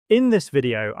In this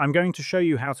video, I'm going to show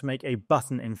you how to make a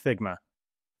button in Figma.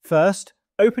 First,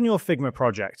 open your Figma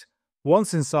project.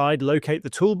 Once inside, locate the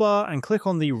toolbar and click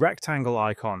on the rectangle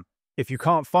icon. If you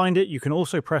can't find it, you can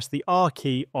also press the R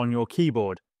key on your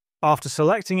keyboard. After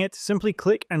selecting it, simply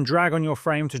click and drag on your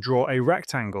frame to draw a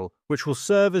rectangle, which will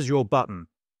serve as your button.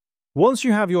 Once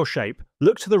you have your shape,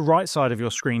 look to the right side of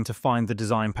your screen to find the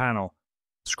design panel.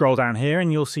 Scroll down here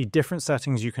and you'll see different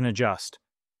settings you can adjust.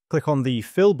 Click on the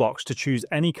fill box to choose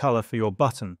any color for your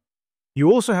button.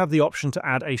 You also have the option to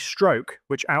add a stroke,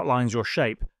 which outlines your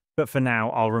shape, but for now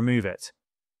I'll remove it.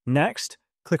 Next,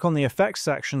 click on the effects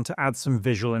section to add some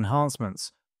visual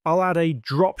enhancements. I'll add a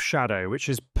drop shadow, which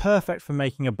is perfect for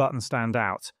making a button stand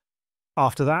out.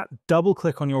 After that,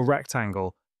 double-click on your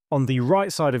rectangle. On the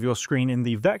right side of your screen in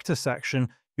the vector section,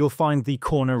 you'll find the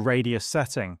corner radius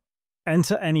setting.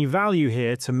 Enter any value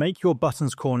here to make your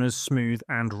button's corners smooth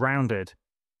and rounded.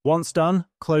 Once done,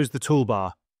 close the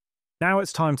toolbar. Now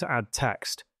it's time to add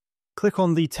text. Click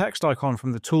on the text icon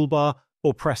from the toolbar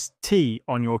or press T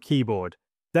on your keyboard.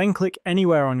 Then click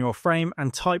anywhere on your frame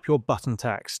and type your button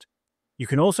text. You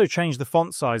can also change the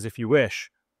font size if you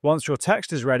wish. Once your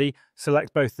text is ready,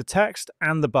 select both the text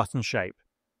and the button shape.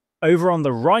 Over on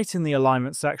the right in the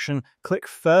alignment section, click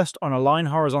first on Align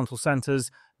Horizontal Centers,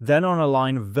 then on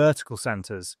Align Vertical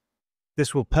Centers.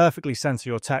 This will perfectly center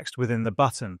your text within the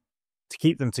button. To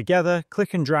keep them together,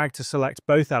 click and drag to select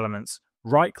both elements,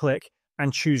 right-click,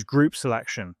 and choose Group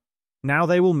Selection. Now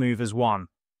they will move as one.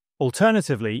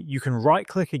 Alternatively, you can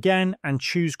right-click again and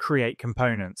choose Create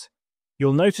Component.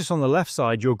 You'll notice on the left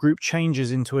side your group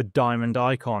changes into a diamond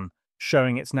icon,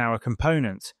 showing it's now a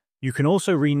component. You can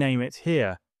also rename it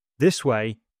here. This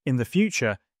way, in the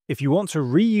future, if you want to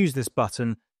reuse this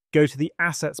button, go to the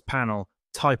Assets panel,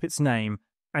 type its name,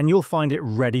 and you'll find it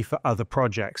ready for other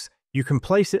projects. You can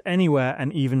place it anywhere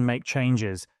and even make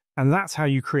changes, and that's how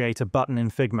you create a button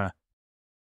in Figma.